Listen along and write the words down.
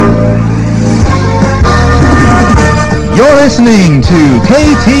listening to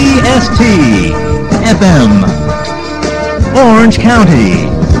KTST FM, Orange County.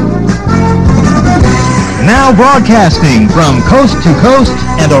 Now broadcasting from coast to coast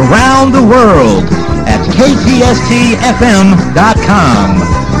and around the world at KTSTFM.com.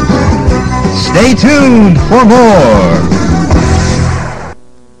 Stay tuned for more.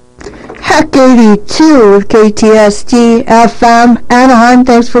 Hack 82 with KTST FM Anaheim.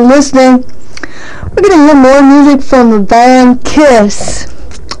 Thanks for listening. We're going to hear more music from the band Kiss,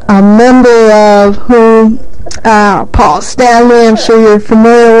 a member of whom Paul Stanley, I'm sure you're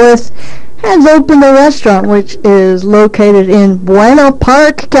familiar with, has opened a restaurant which is located in Buena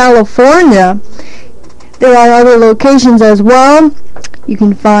Park, California. There are other locations as well. You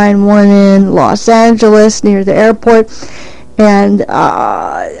can find one in Los Angeles near the airport, and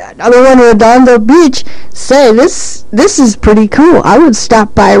another one in Redondo Beach. Say, this is pretty cool. I would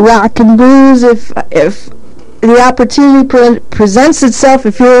stop by Rock and Blues if the opportunity presents itself.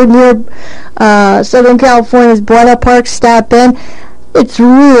 If you're near Southern California's Buena Park, stop in. It's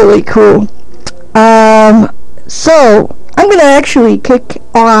really cool. So I'm going to actually kick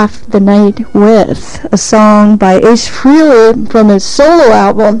off the night with a song by Ace Frehley from his solo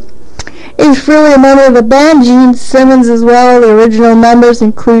album. Ace Frehley, a member of the band, Gene Simmons as well. The original members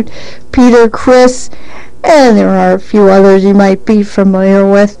include Peter Criss, and there are a few others you might be familiar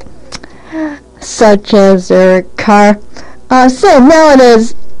with, such as Eric Carr. So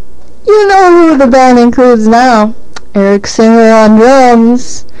nowadays, you know who the band includes now. Eric Singer on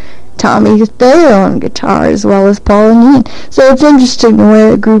drums, Tommy Thayer on guitar, as well as Paul Neen. So it's interesting the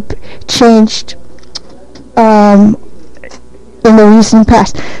way the group changed in the recent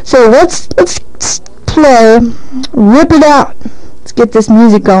past. So let's play Rip It Out. Let's get this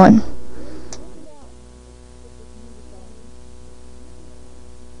music going.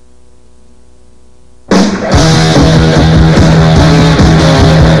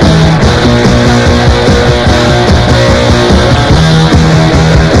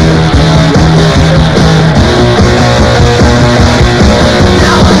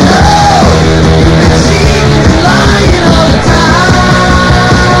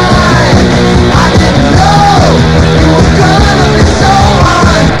 Gonna be so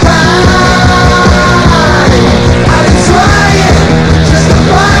unkind.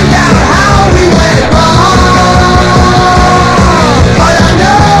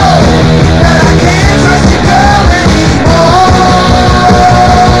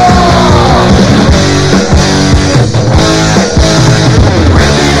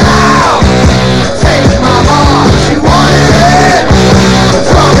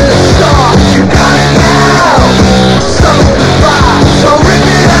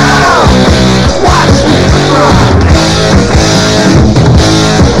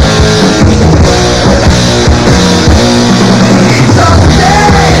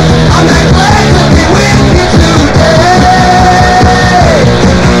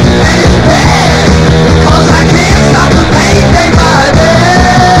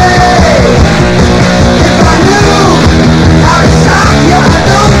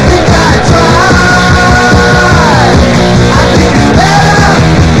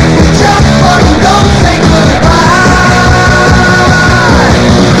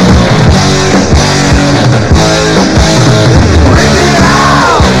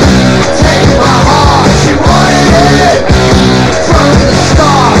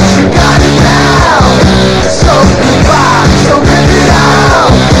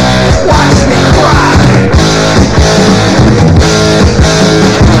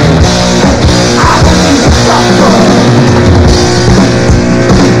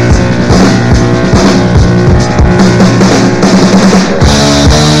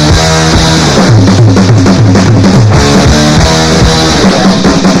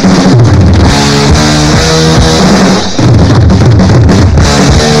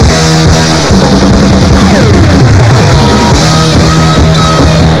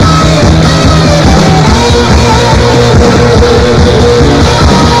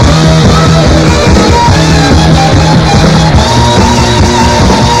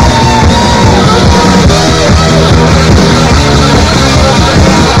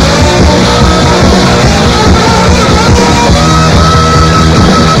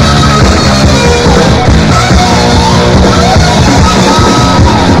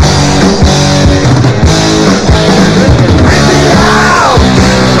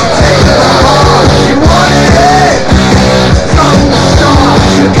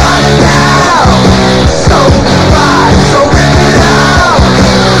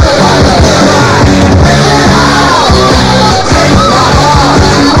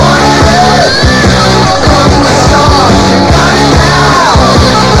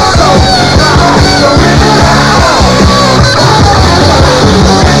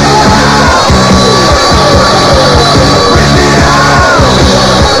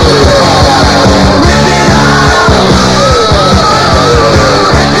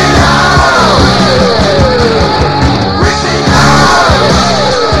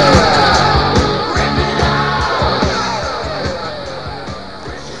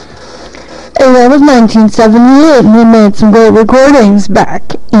 Yeah, it was 1978, and he made some great recordings back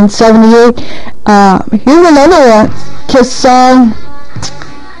in 78. Here's another one, Kiss song,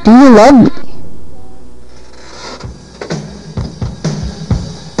 Do You Love Me?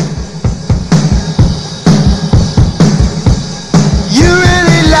 You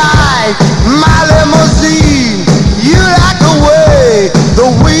really like my limousine. You like the way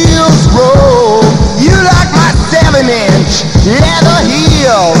the wheels roll. You like my 7-inch leather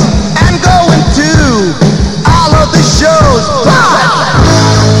heels and going to all of the shows. But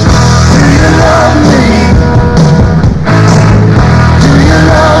do you love me? Do you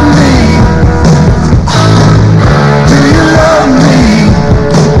love me? Do you love me?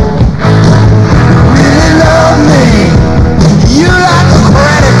 Really love me? You like the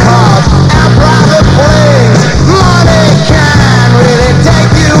credit cards and private planes. Money can really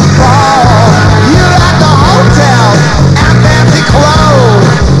take you far. You like the hotels and fancy clothes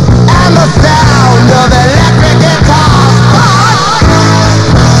and the sound of electric guitars.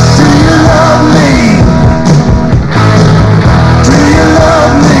 Do you love me? Do you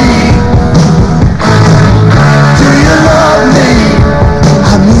love me? Do you love me?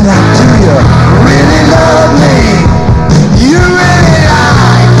 I mean, do you really love me? You really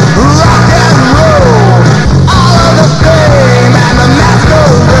like rock and roll, all of the fame and the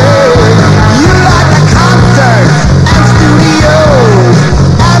masquerade. You like the concerts and studios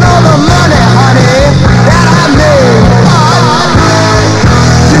and all the money, honey, that I made.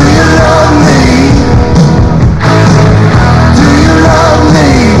 Do you love me? Do you love me?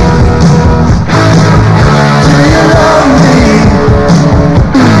 Do you love me?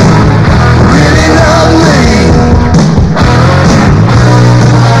 Really love me?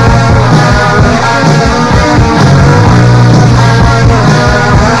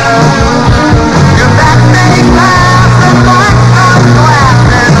 You got many glass and black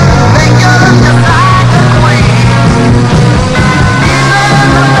sunglasses, make you look just like a queen. Even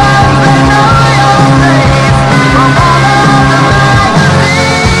the folks that know your face from all of the magazines.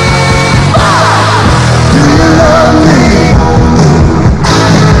 Do you love me?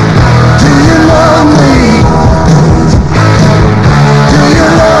 Do you love me? Do you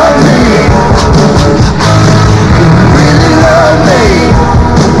love me? Really love me?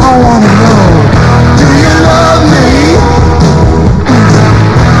 I wanna know. Do you love me?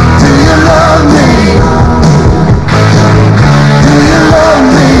 Do you love me? Do you love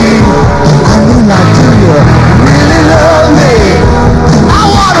me? I mean, like, do you really love me? I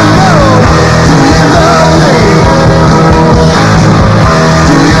wanna know. Do you love me?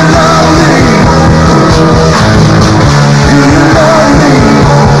 Do you love me? Do you love me?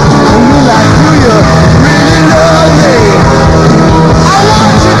 I mean, like, do you really love me? I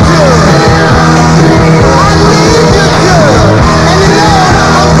want you to. I need you to. And you know, I'm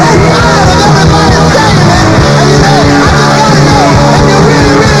so tired of everybody saying it. And you know, I just gotta know if you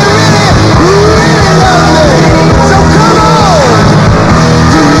really, really, really, really love me. So come on.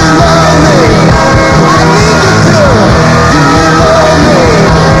 Do you love me? I need you to. Do you love me?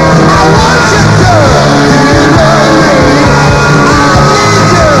 I want you to. Do you love me? I need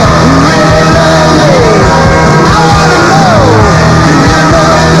you. Really love me? I wanna know. Do you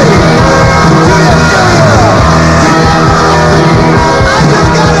love me? Do you? I just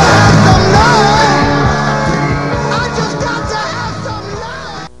gotta have some love. I just got to have some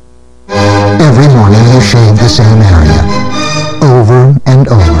love. Every morning you shave the same area, over and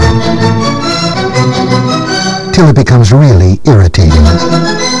over, till it becomes really irritating.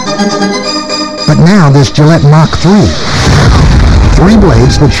 But now there's Gillette Mach 3. 3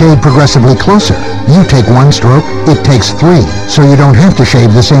 blades that shave progressively closer. You take 1 stroke, it takes 3, so you don't have to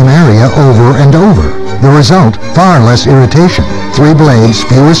shave the same area over and over. The result, far less irritation. 3 blades,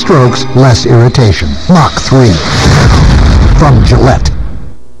 fewer strokes, less irritation. Mach 3. From Gillette.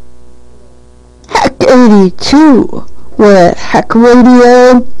 Heck 82 with Heck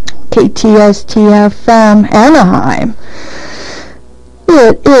Radio, KTST-FM, Anaheim.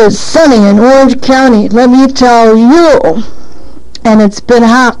 It is sunny in Orange County, let me tell you. And it's been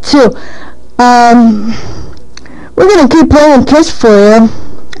hot too. We're going to keep playing Kiss for you.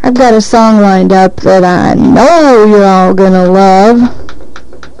 I've got a song lined up that I know you're all going to love.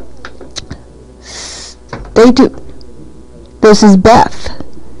 Stay tuned. This is Beth.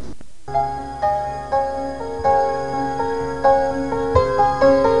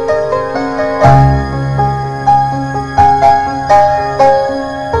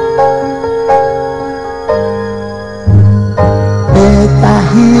 If I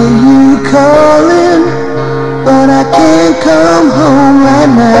hear you calling, but I can't come home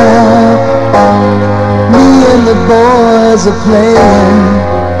right now. Me and the boys are playing,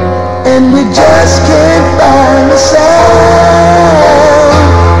 and and we just can't find the sound.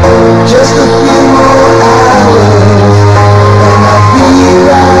 Just a few more hours, and I'll be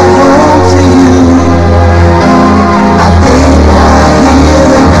right home to you. I think I hear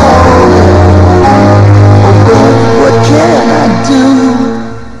them calling, but what can I do?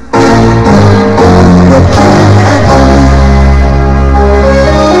 What can I do?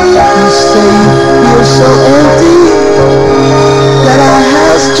 You say you feel so empty, that our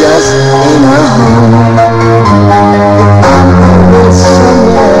house just ain't a home. If I'm always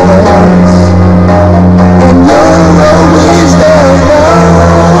somewhere else, and you're always there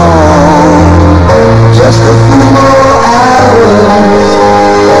alone, just a few more hours,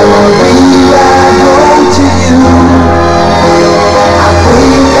 and I'll be right home to you. I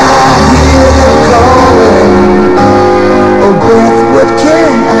think I hear them calling, oh Beth, what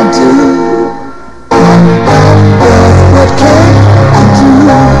can I do? Beth, what can I do?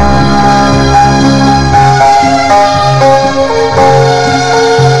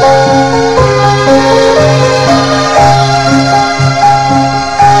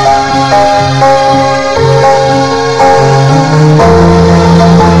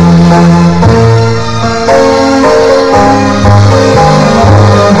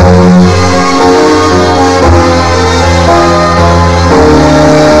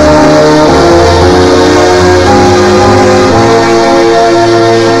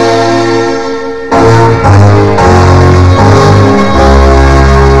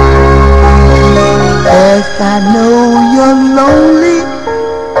 Beth, I know you're lonely,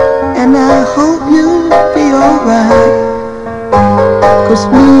 and I hope you'll be alright, 'cause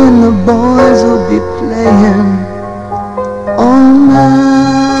me and the boys will be playing all night.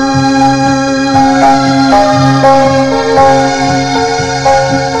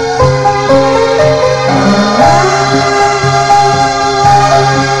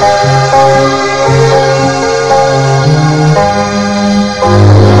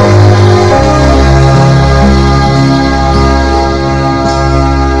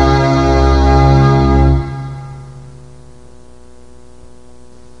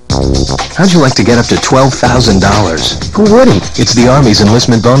 How'd you like to get up to $12,000? Who wouldn't? It's the Army's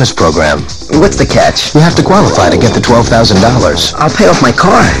enlistment bonus program. What's the catch? You have to qualify to get the $12,000. I'll pay off my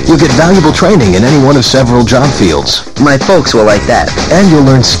car. You'll get valuable training in any one of several job fields. My folks will like that. And you'll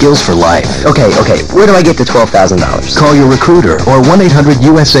learn skills for life. Okay. Where do I get the $12,000? Call your recruiter or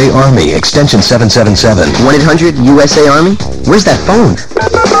 1-800-USA-ARMY, extension 777. 1-800-USA-ARMY? Where's that phone?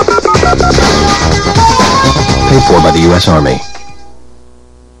 Paid for by the U.S. Army.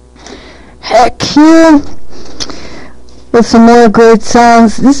 Heck yeah. With some more great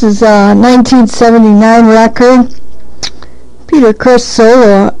songs. This is a 1979 record. Peter Criss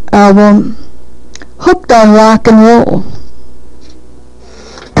solo album. Hooked on Rock and Roll.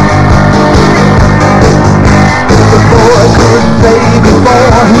 The boy could play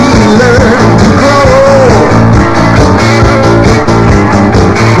before he learned to grow.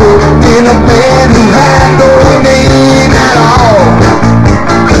 Hooked in a band who had no name at all.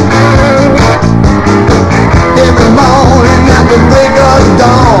 Every morning at the break of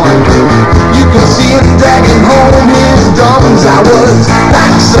dawn, you could see him dragging home his drums. I was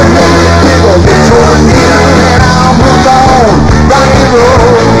vaccinated with a tornado, and I was all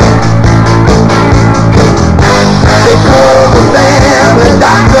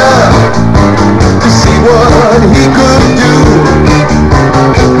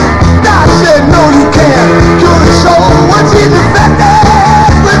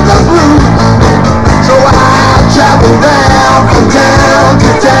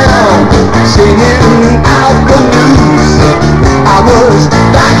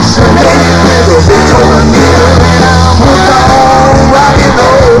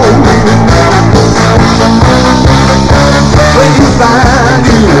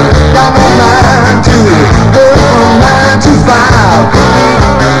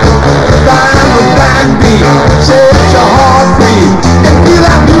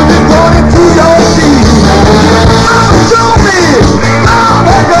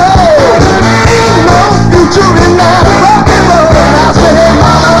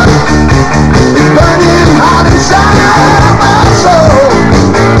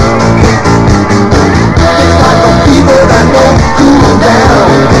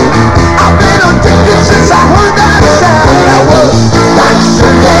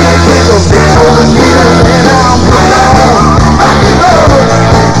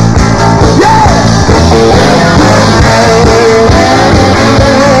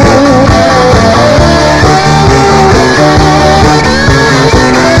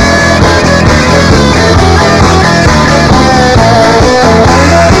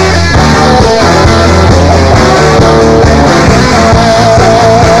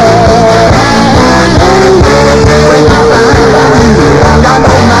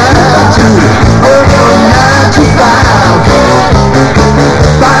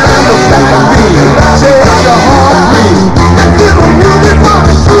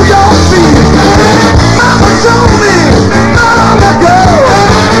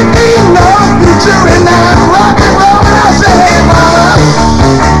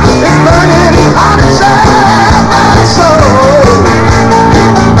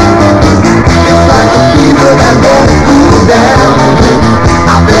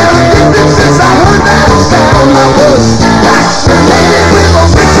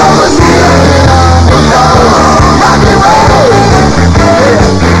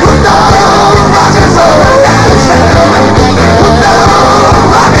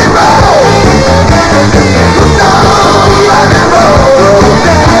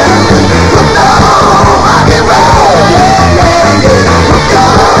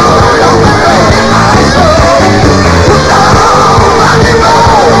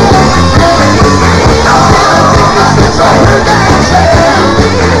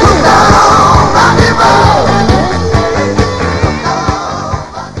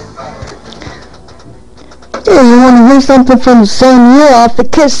something from the same year off the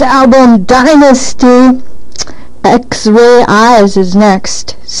Kiss album Dynasty. X-Ray Eyes is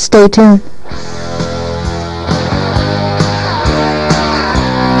next. Stay tuned.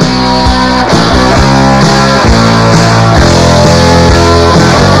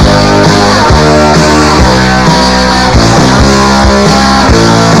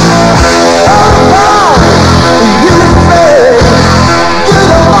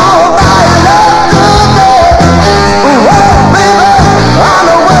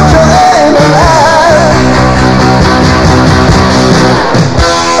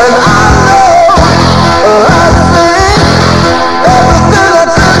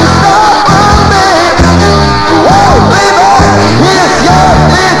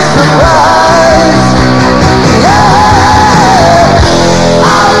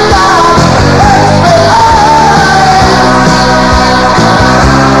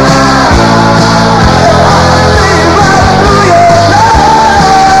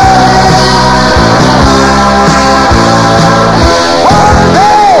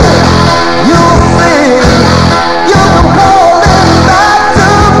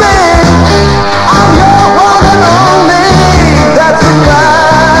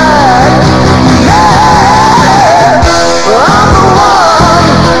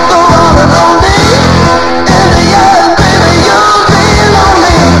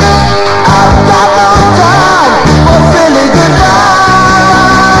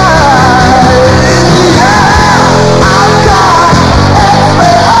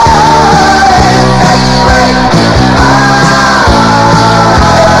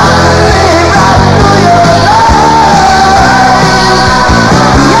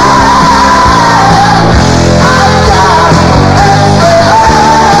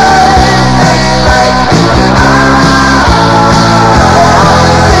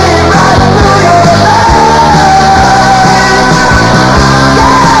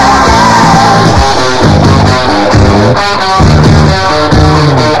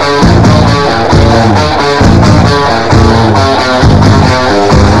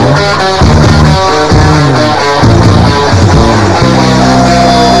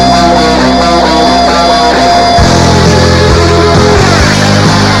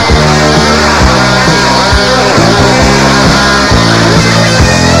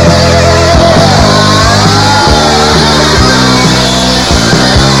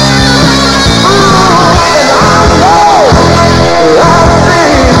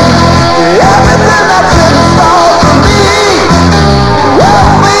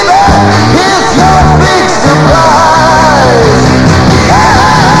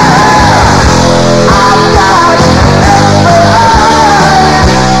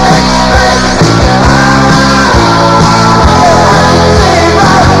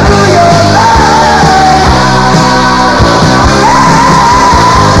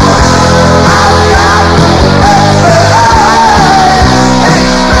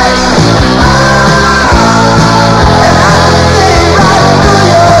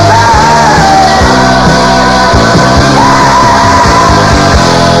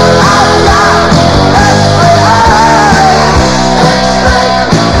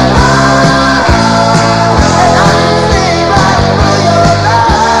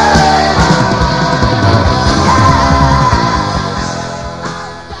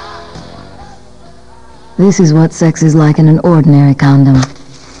 This is what sex is like in an ordinary condom.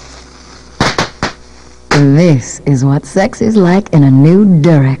 This is what sex is like in a new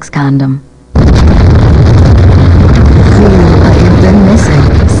Durex condom. Feel what you've been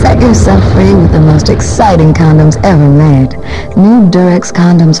missing. Set yourself free with the most exciting condoms ever made. New Durex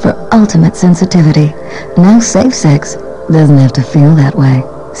condoms for ultimate sensitivity. Now safe sex doesn't have to feel that way.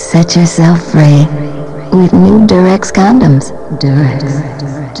 Set yourself free with new Durex condoms. Durex.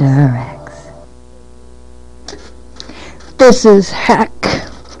 This is Heck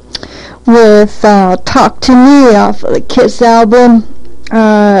with Talk to Me off of the Kiss album.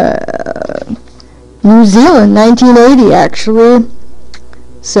 New Zealand, 1980 actually.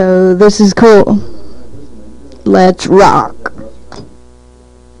 So this is cool. Let's rock.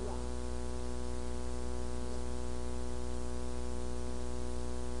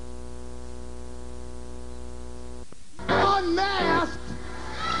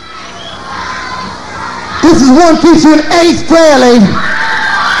 This is one featuring Ace Frehley.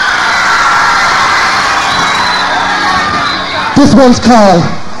 This one's called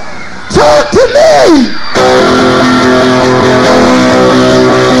Talk to Me!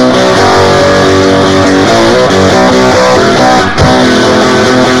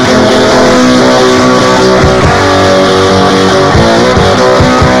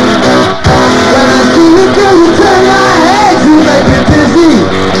 When I see you, girl, you turn my head.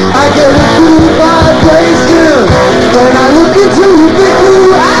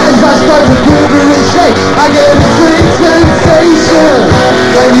 I get a strange sensation.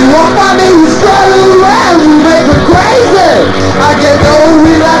 When you walk by me, you settle around, you make me crazy. I get no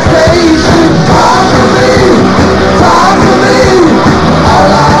relaxation. Talk to me, talk to me. All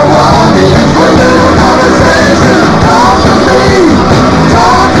I want is a little conversation. Talk to me,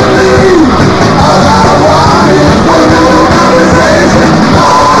 talk to me. All I want is a little conversation.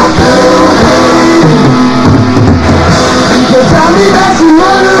 Talk to me. People tell me that you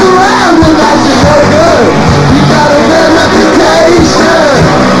run around and that you're no good. You got a bad reputation.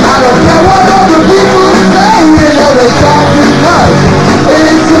 I don't care what other people say, you know they talk too much.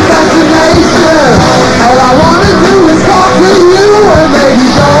 It's a fascination. All I wanna do is talk to you and maybe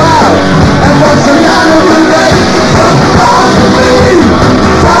go out and watch some kind of relation. Talk to me,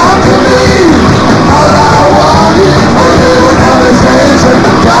 talk to me. All I want is a little conversation.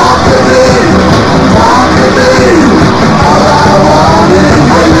 Talk to me, talk to me. All I want is a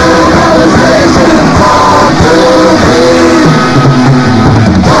little conversation. Talk to me,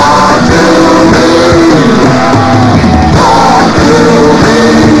 talk to me, talk to me, talk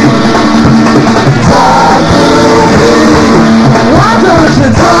to me. Why don't you talk to me?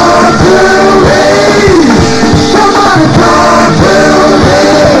 Somebody talk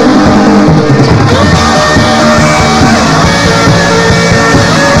to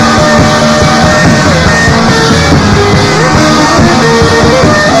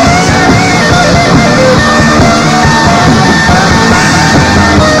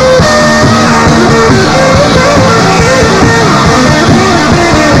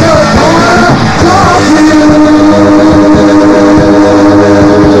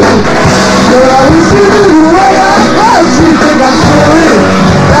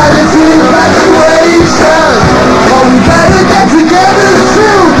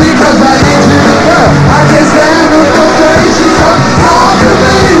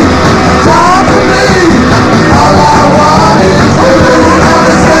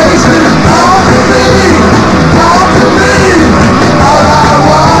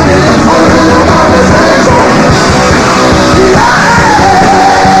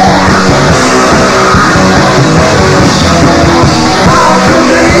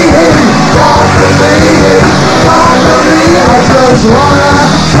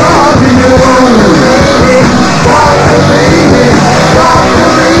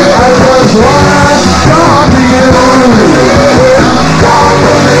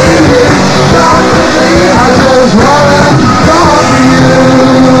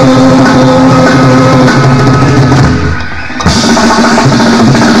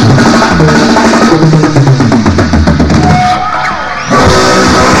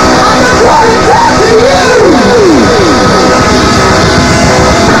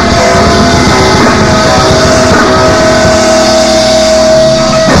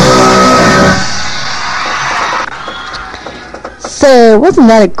Wasn't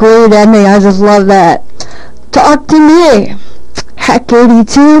that a great ending? I just love that. Talk to me.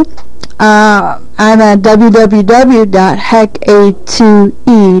 Heck82. I'm at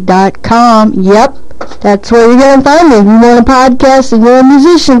www.heck82e.com. Yep, that's where you're going to find me. If you want a podcast and you're a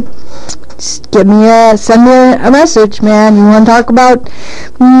musician, just send me a message, man. You want to talk about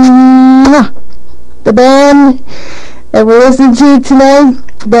the band that we're listening to tonight?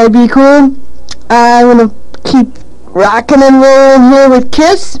 That'd be cool. I'm going to keep rocking and rolling here with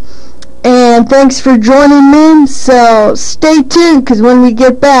Kiss, and thanks for joining me. So stay tuned, because when we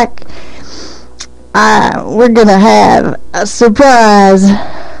get back, we're gonna have a surprise.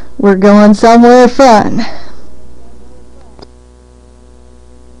 We're going somewhere fun.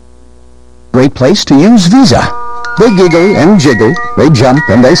 Great place to use Visa. They giggle and jiggle, they jump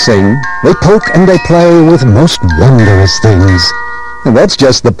and they sing, they poke and they play with most wondrous things. And that's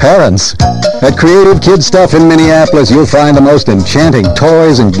just the parents. At Creative Kid Stuff in Minneapolis, you'll find the most enchanting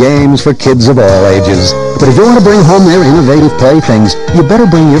toys and games for kids of all ages. But if you want to bring home their innovative playthings, you better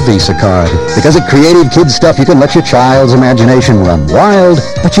bring your Visa card. Because at Creative Kid Stuff, you can let your child's imagination run wild,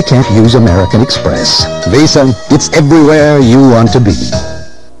 but you can't use American Express. Visa, it's everywhere you want to be.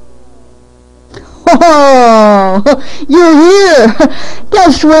 Oh, you're here.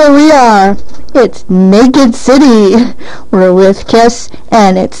 Guess where we are? It's Naked City. We're with Kiss,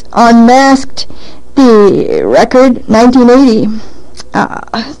 and it's Unmasked, the record 1980.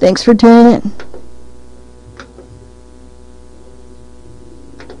 Thanks for tuning in.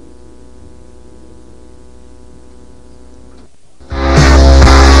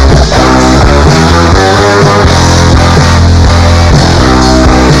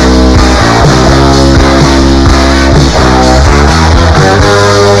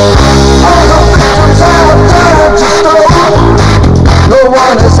 No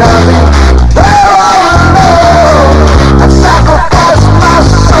one is happy. They're all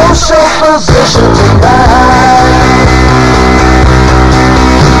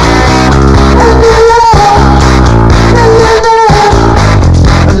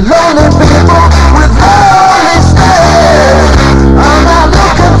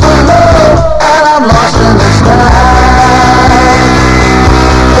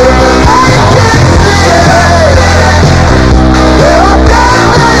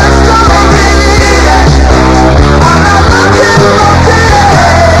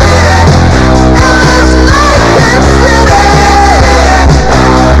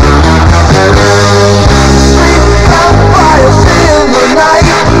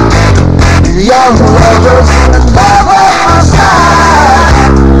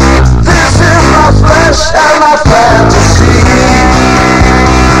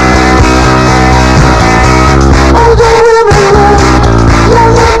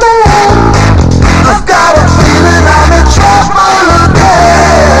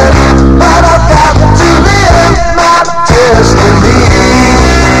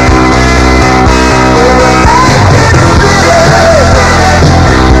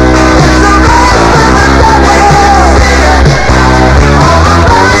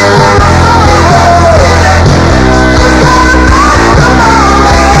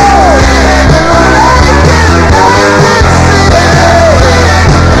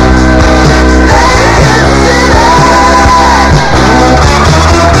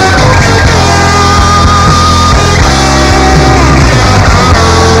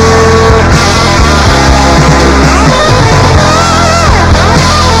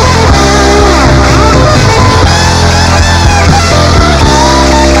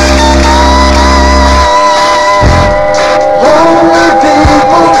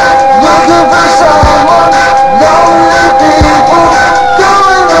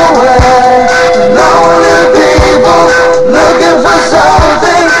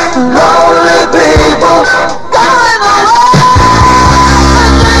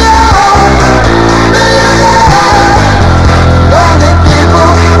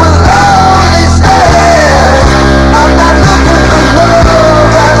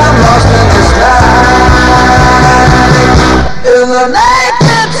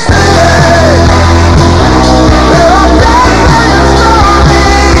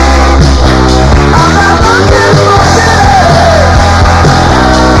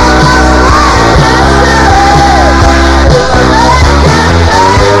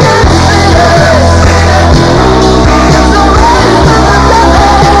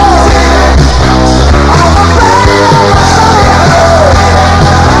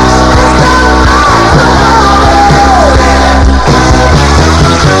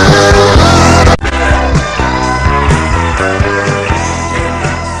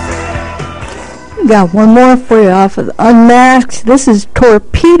Got one more for you off of Unmasked. This is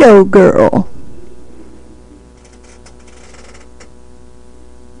Torpedo Girl.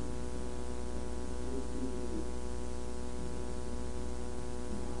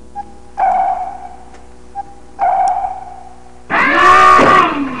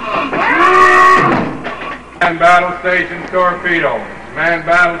 Man Battle Station Torpedo. Man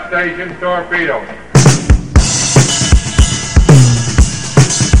Battle Station Torpedo.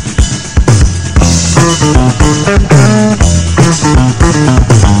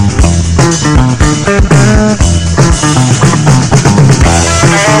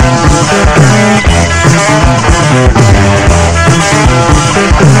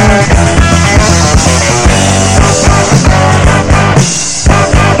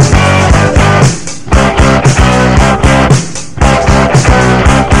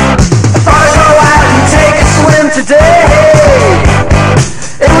 Today,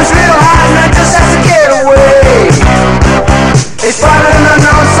 it was real hot and I just had to get away. They spotted an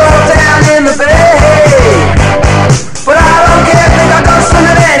unknown soul down in the bay, but I don't care, think I'll go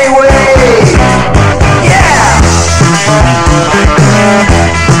swimming anyway. Yeah.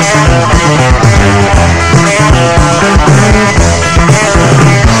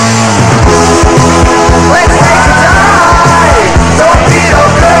 Let's take a dive, torpedo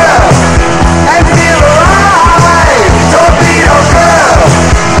girl, and feel alive. Torpedo girl,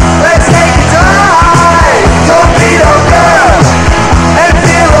 let's take a dive. Torpedo girl, and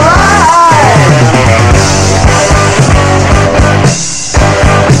feel alive.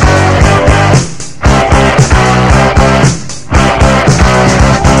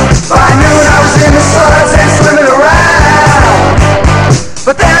 By noon I was in the suds and swimming around,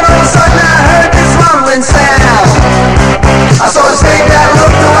 but then all of a sudden I heard this rumbling sound. I saw this thing that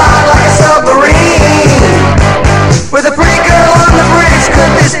looked a lot like a submarine, with a pretty girl on the bridge.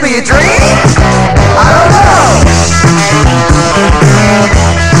 Could this be a dream? I don't know.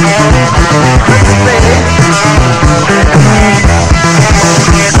 Could it be?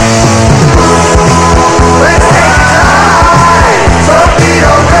 Let's take a dive,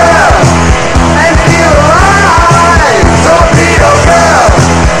 torpedo girl, and feel alive. Torpedo girl,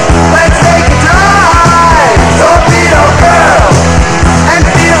 let's take a dive. Torpedo girl, and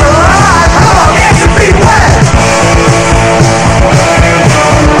feel alive. Come on, get your feet wet.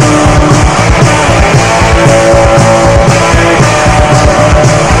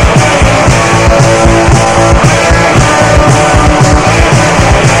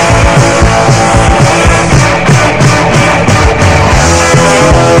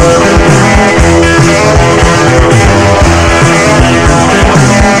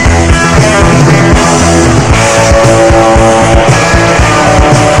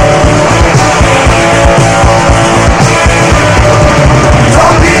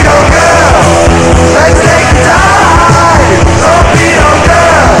 Torpedo girl, let's take a dive. Torpedo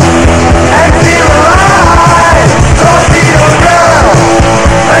girl, and feel alive. Torpedo girl,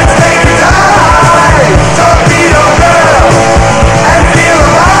 let's take a dive. Torpedo girl, and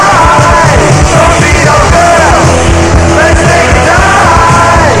feel alive. Torpedo girl, let's take a dive.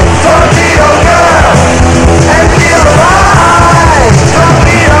 Torpedo girl, and feel alive. Torpedo girl, let's take a dive. Torpedo girl, and feel alive.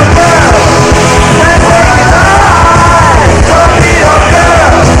 Torpedo girl, let's take a dive. Torpedo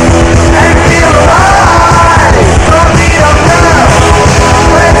girl, and feel alive. Torpedo girl,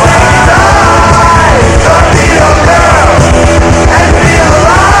 let's take a dive.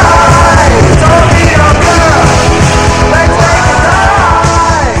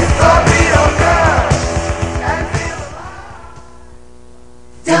 Torpedo girl, and feel alive.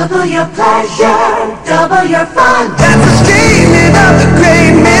 Double your pleasure, double your fun. That's the statement of the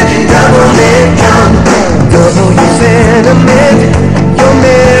great men. Double income, double your sentiment, your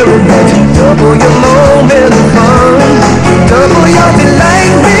merriment, double your moment of fun, double your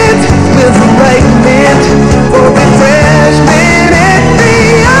delightment with the right mint for refreshment and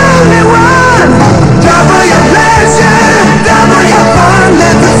the only one. Double your pleasure, double your fun.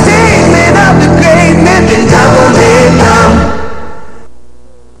 That's the statement of the great men. Double income.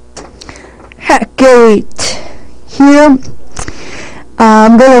 Hackgate here.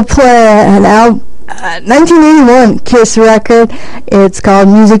 I'm going to play an 1981 Kiss record. It's called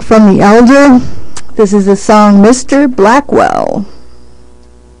Music from the Elder. This is the song Mr. Blackwell.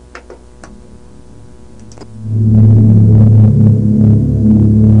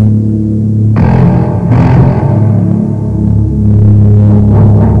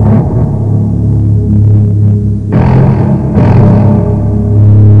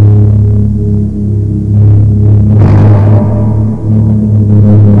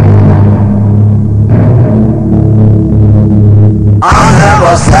 I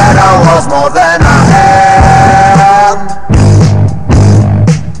never said I was more than I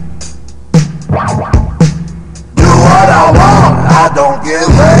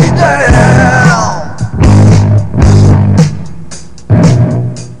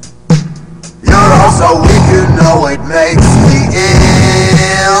so weak, you know it makes me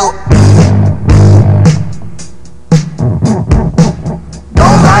ill.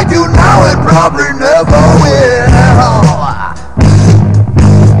 Don't like you now, it probably never will.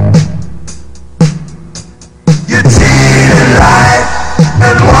 You cheat in life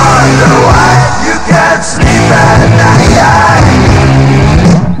and wonder why you can't sleep at night.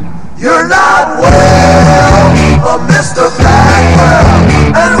 You're not well, Mr. Blackwell,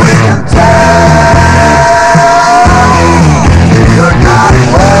 and we can tell. You're not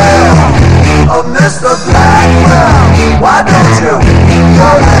well, Mr. Blackwell. Why don't you go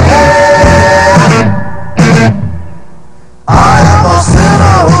to hell? I am a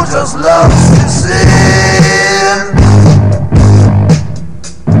sinner who just loves to sin.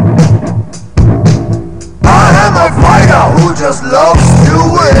 I am a fighter who just loves to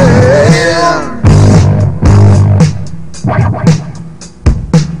win.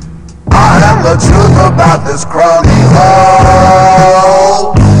 I am the truth about this crummy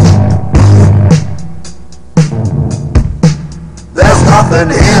hole. There's nothing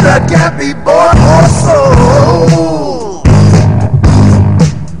here that can't be bought or sold.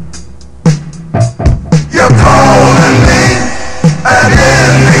 You're cold and mean, and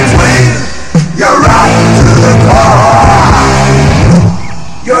in between, you're rotten to the core.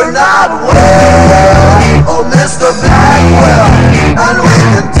 You're not well, oh Mr. Blackwell, and we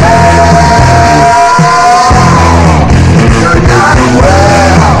can tell. You're not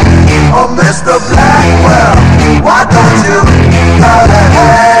well, oh Mr. Blackwell. Why don't you go to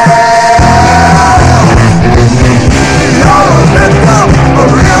hell? You're a victim of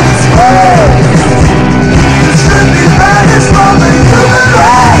real disgrace. You should be banished from the human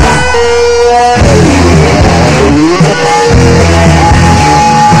race.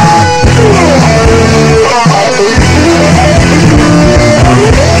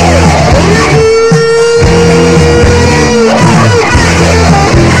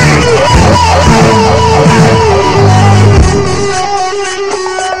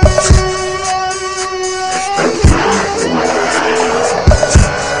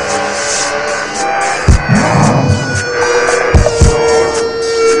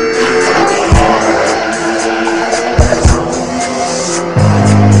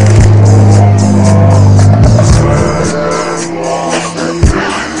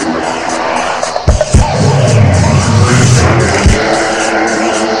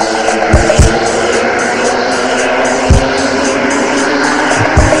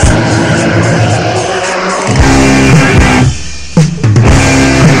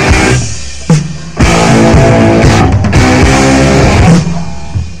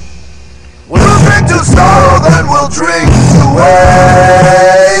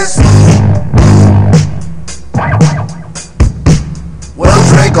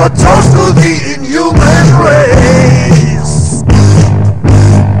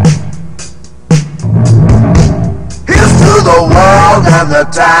 The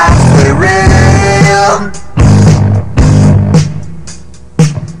times we're in.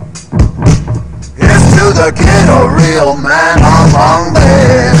 Here's to the kid, a real man among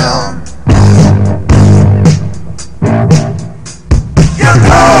them. You're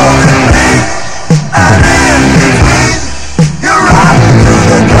cold and mean, and in between, you're rotten to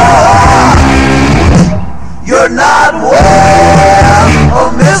the core. You're not well,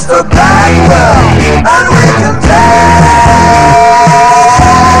 oh Mr. Blackwell, and we can tell.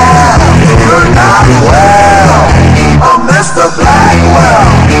 You're not well, oh Mr. Blackwell.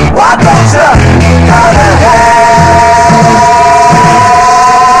 Why don't you go to hell?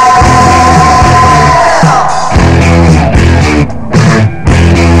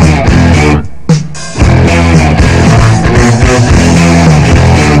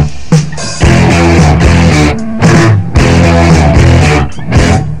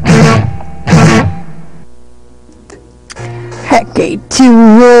 Heck, A2,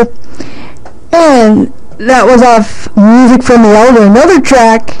 and that was off Music from the Elder. Another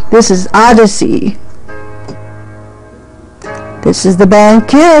track, this is Odyssey. This is the band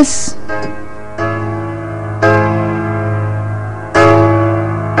Kiss.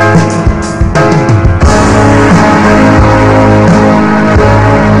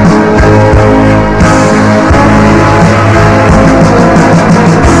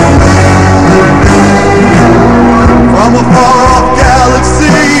 From a far-off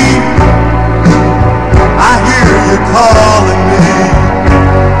galaxy, I hear you calling me.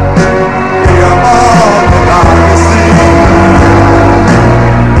 We are all that I can see.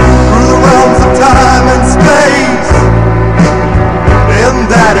 Through the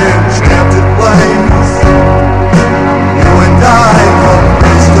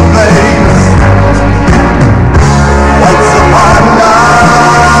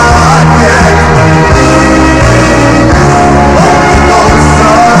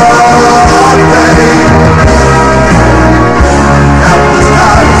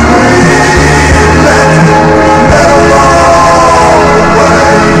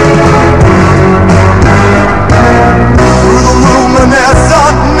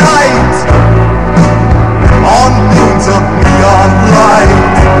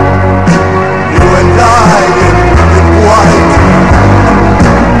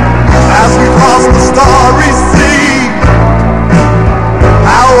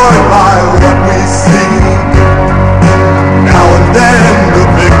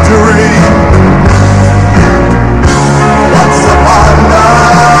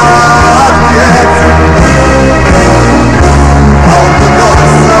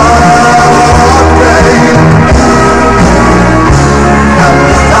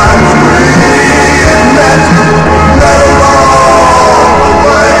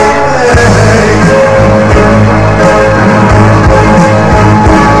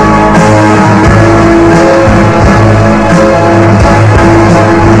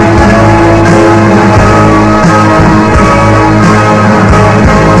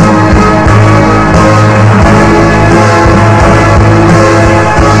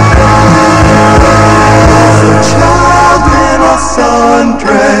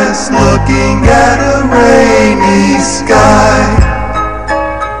looking at a rainy sky.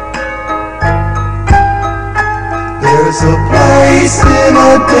 There's a place in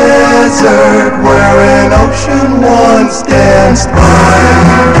a desert where an ocean once danced by.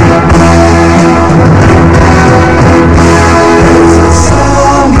 There's a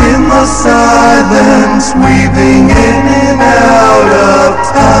song in the silence, weaving in and out of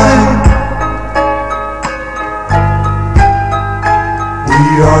time.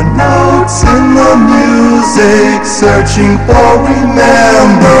 We are notes in the music, searching for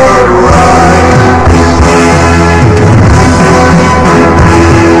remembered rhyme.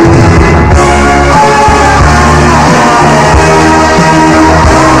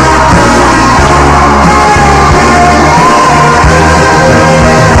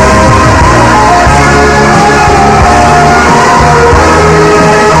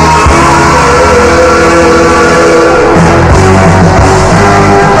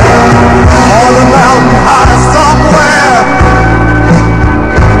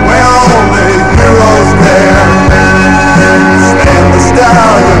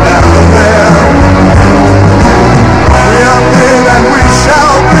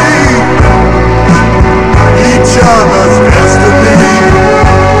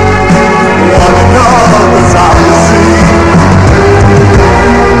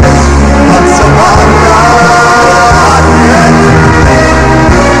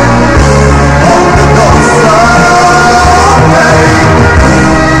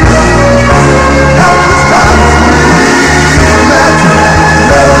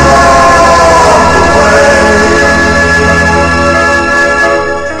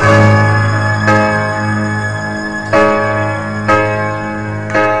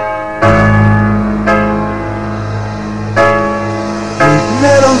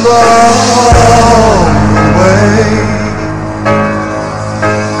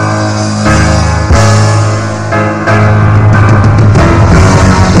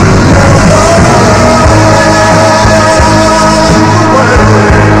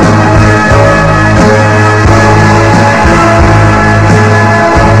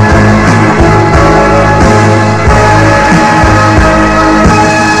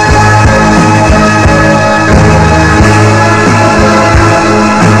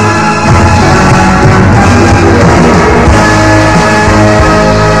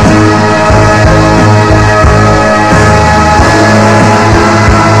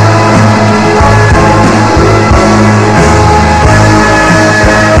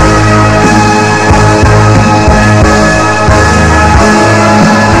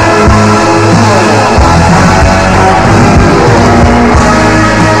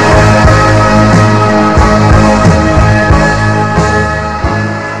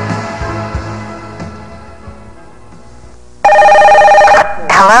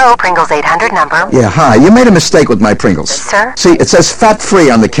 Pringles 800 number. Yeah, hi. You made a mistake with my Pringles. Sir? See, it says fat-free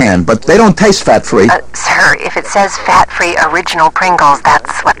on the can, but they don't taste fat-free. Sir, if it says fat-free original Pringles,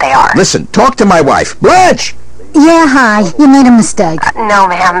 that's what they are. Listen, talk to my wife. Blanche! Yeah, hi. You made a mistake. No,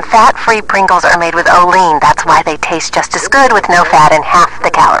 ma'am. Fat-free Pringles are made with Olean. That's why they taste just as good with no fat and half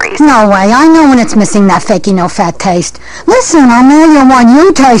the calories. No way. I know when it's missing that fakey no-fat taste. Listen, I'll mail you one.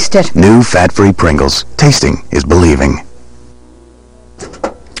 You taste it. New fat-free Pringles. Tasting is believing.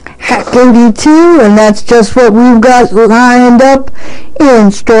 Hack 82, and that's just what we've got lined up in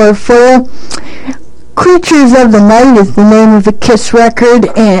store for you. Creatures of the Night is the name of the Kiss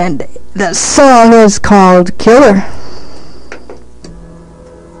record, and the song is called Killer.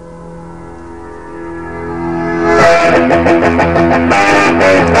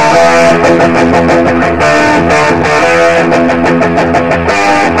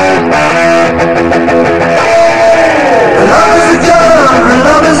 Love is a gun,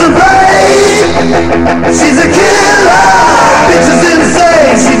 love is a babe. She's a killer, bitches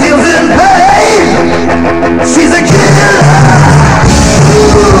insane, she deals in pain. She's a killer,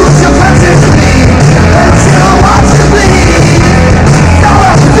 ooh, she'll practice me, and she'll watch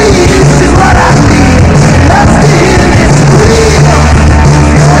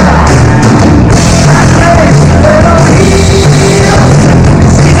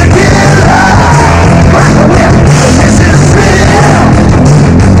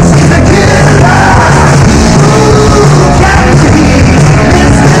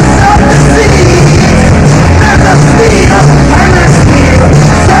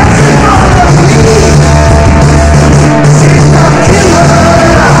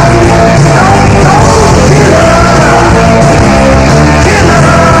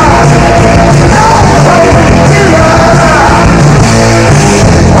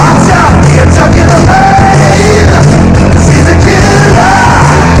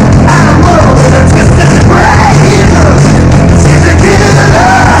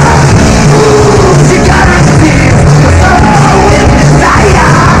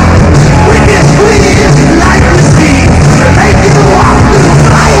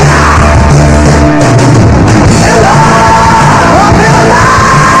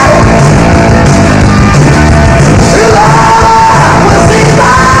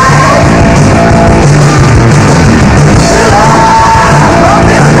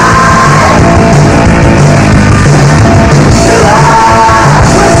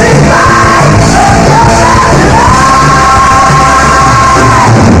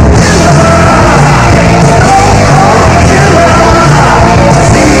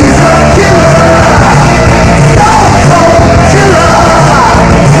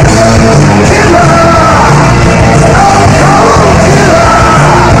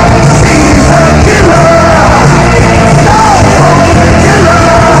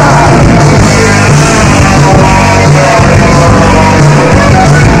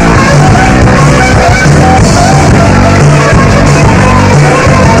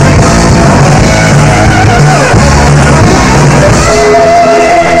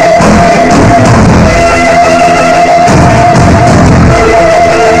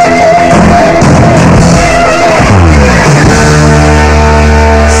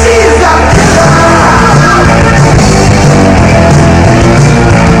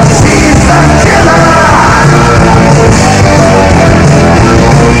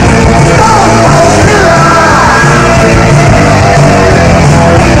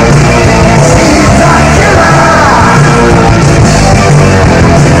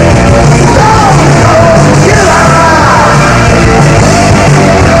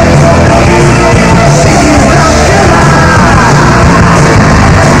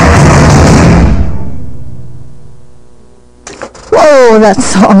that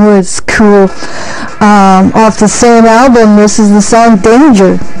song was cool. Off the same album, this is the song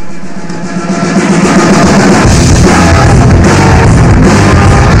Danger.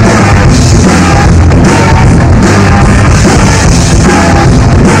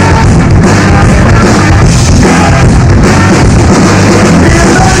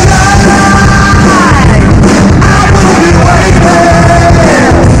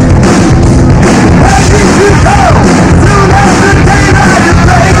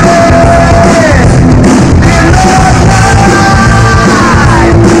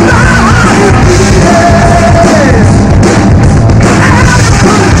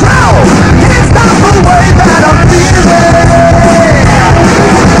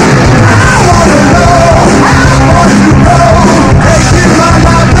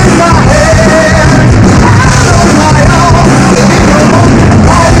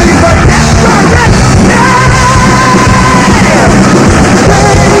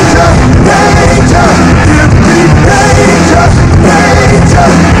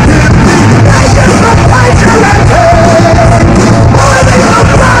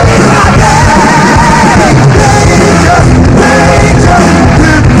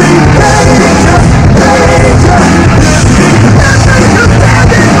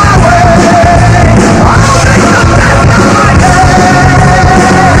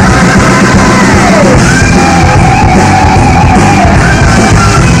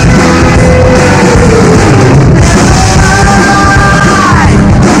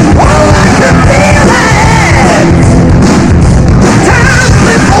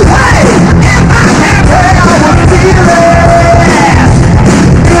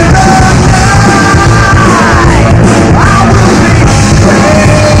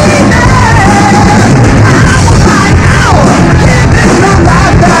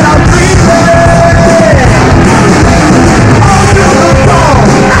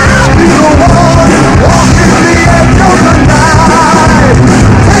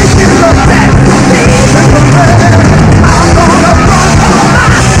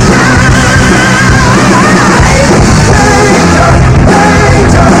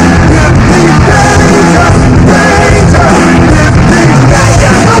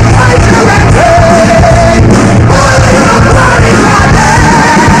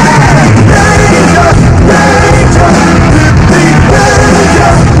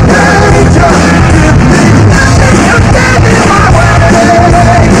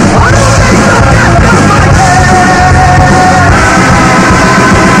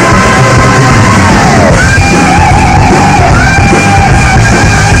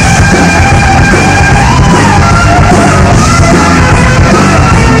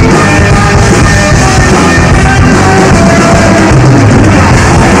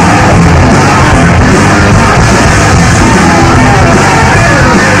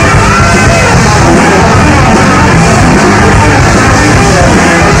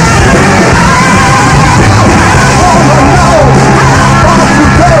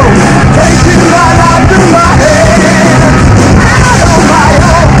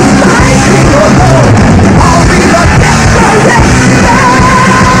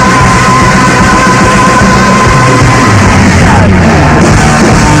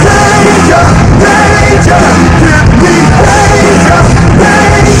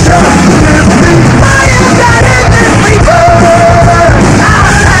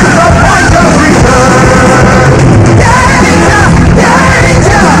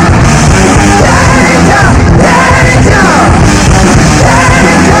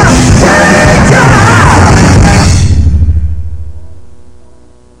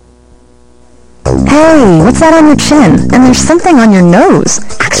 Hey, what's that on your chin? And there's something on your nose.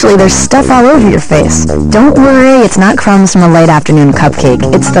 Actually, there's stuff all over your face. Don't worry, it's not crumbs from a late afternoon cupcake.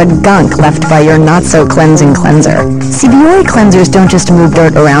 It's the gunk left by your not-so-cleansing cleanser. See, Biore cleansers don't just move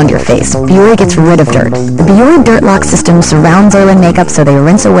dirt around your face. Biore gets rid of dirt. The Biore Dirt Lock system surrounds oil and makeup so they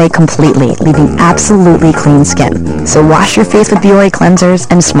rinse away completely, leaving absolutely clean skin. So wash your face with Biore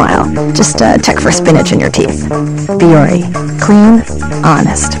cleansers and smile. Just check for spinach in your teeth. Biore. Clean,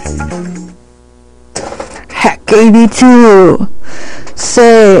 honest. Heck 82.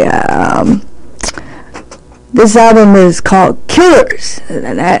 Say, this album is called Killers.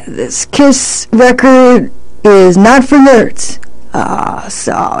 And this Kiss record is not for nerds.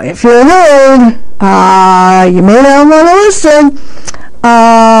 So if you're a nerd, you may not want to listen.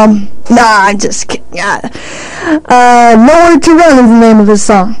 Nah, I'm just kidding. Nowhere to Run is the name of the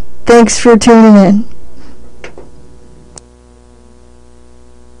song. Thanks for tuning in.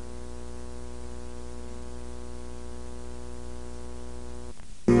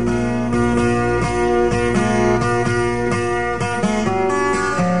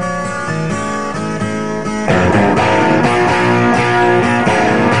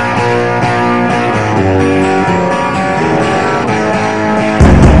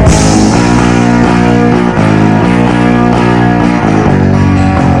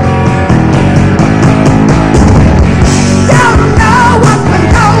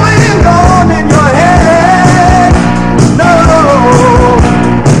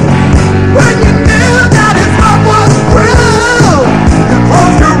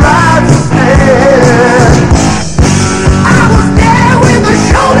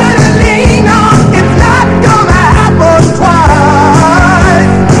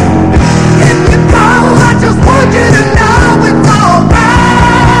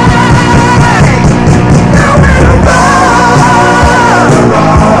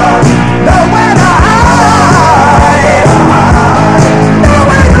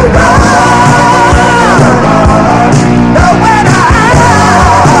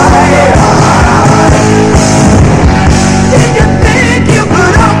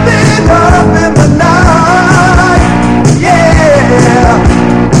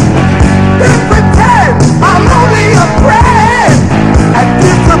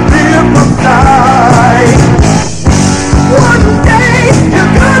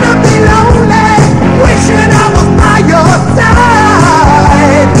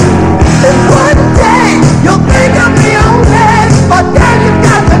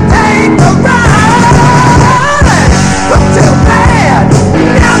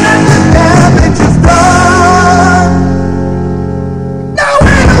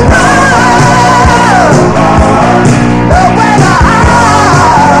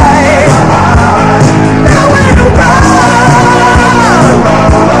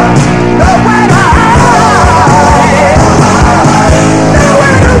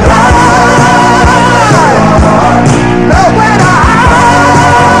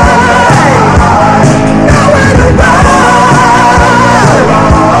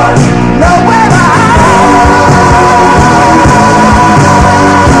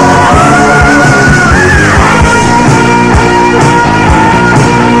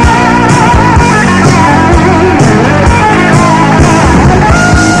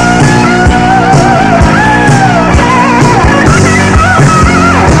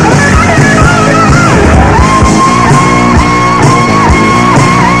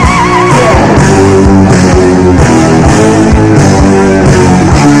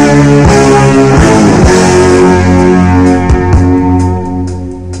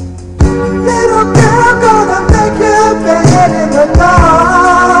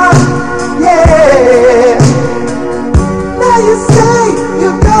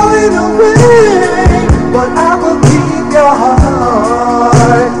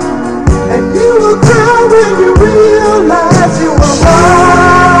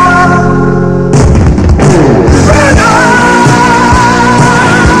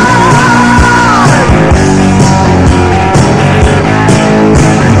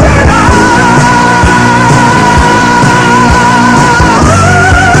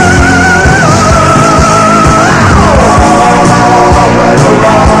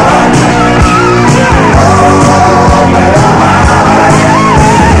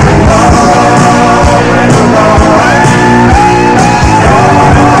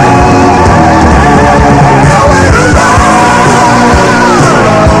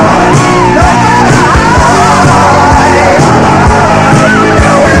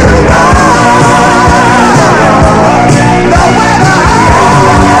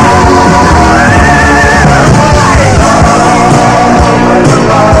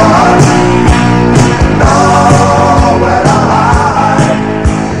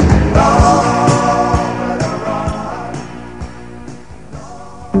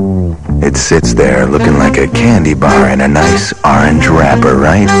 It sits there looking like a candy bar in a nice orange wrapper,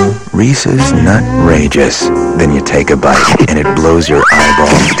 right? Reese's Nutrageous. Then you take a bite, and it blows your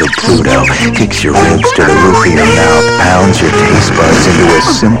eyeballs to Pluto, kicks your ribs to the roof of your mouth, pounds your taste buds into a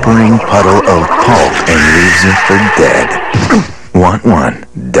simpering puddle of pulp, and leaves you for dead. Want one,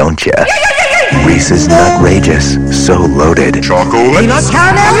 don't ya? Reese's Nutrageous. So loaded. Chocolate. Peanut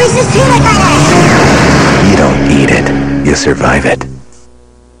caramel Reese's peanut butter. You don't eat it. You survive it.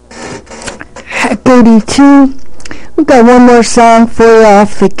 Hack 82. We've got one more song for you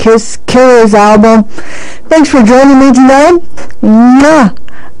off the Kiss Killers album. Thanks for joining me tonight. Mwah.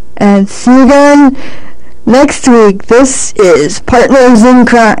 And see you again next week. This is Partners in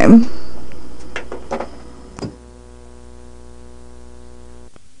Crime.